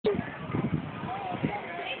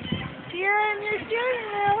on your steering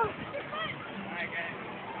wheel.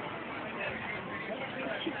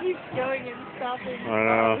 She keeps going and stopping. I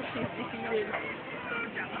know. She's defeated.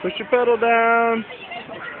 Push your pedal down.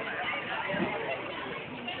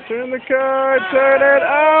 Turn the car, turn it.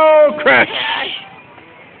 Oh, crash!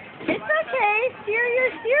 It's okay. Steer your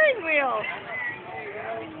steering wheel.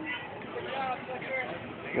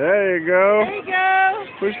 There you go. There you go.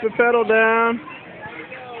 Push the pedal down.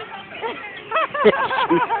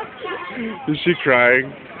 Is she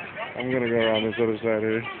crying? I'm gonna go around this other side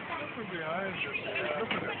here.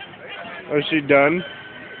 Oh, is she done?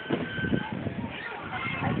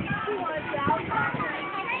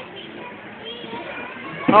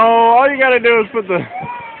 Oh, all you gotta do is put the...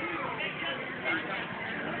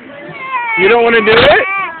 You don't want to do it?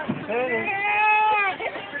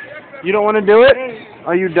 You don't want to do it?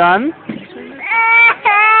 Are you done? Okay,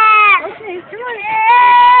 come on.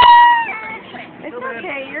 It's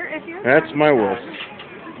okay. If you're That's my wuss.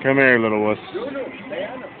 Come here, little wuss.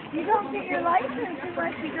 You don't get your license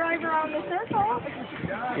unless you drive around the circle.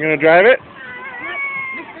 You gonna drive it?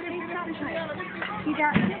 You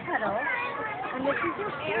got your pedal, and this is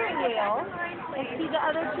your steering wheel. And see the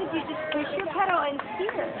other two, you just push your pedal and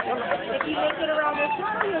steer. If you make it around the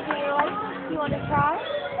circle, you'll get your license. You want to try?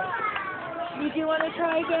 You do want to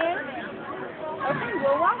try again? Okay,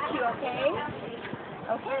 we'll watch you, okay?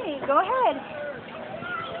 Okay, go ahead.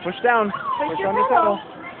 Push down. Push your on the pedal.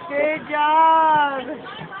 pedal. Good job.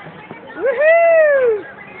 Woohoo!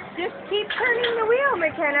 Just keep turning the wheel,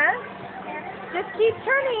 McKenna. Just keep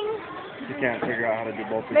turning. You can't figure out how to do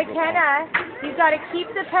both these. McKenna, you got to keep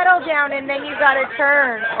the pedal down and then you got to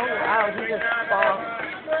turn. Oh, wow, he just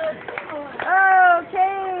bonked.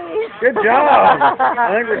 Okay. Good job.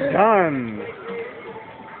 I think we're done.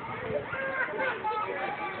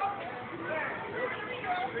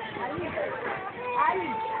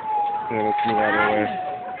 Yeah, let's move out of the way.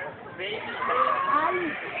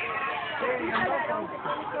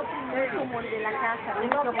 Como de la casa,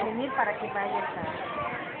 tengo que venir para que vaya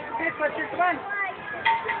we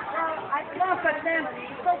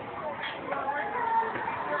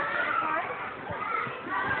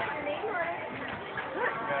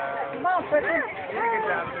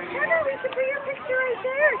should put your picture right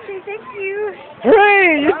there. Say thank you.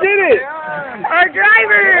 Hooray! You did it! Our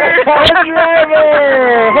driver! Our driver!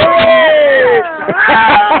 Hooray!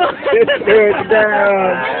 Let's do it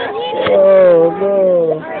down. Oh no.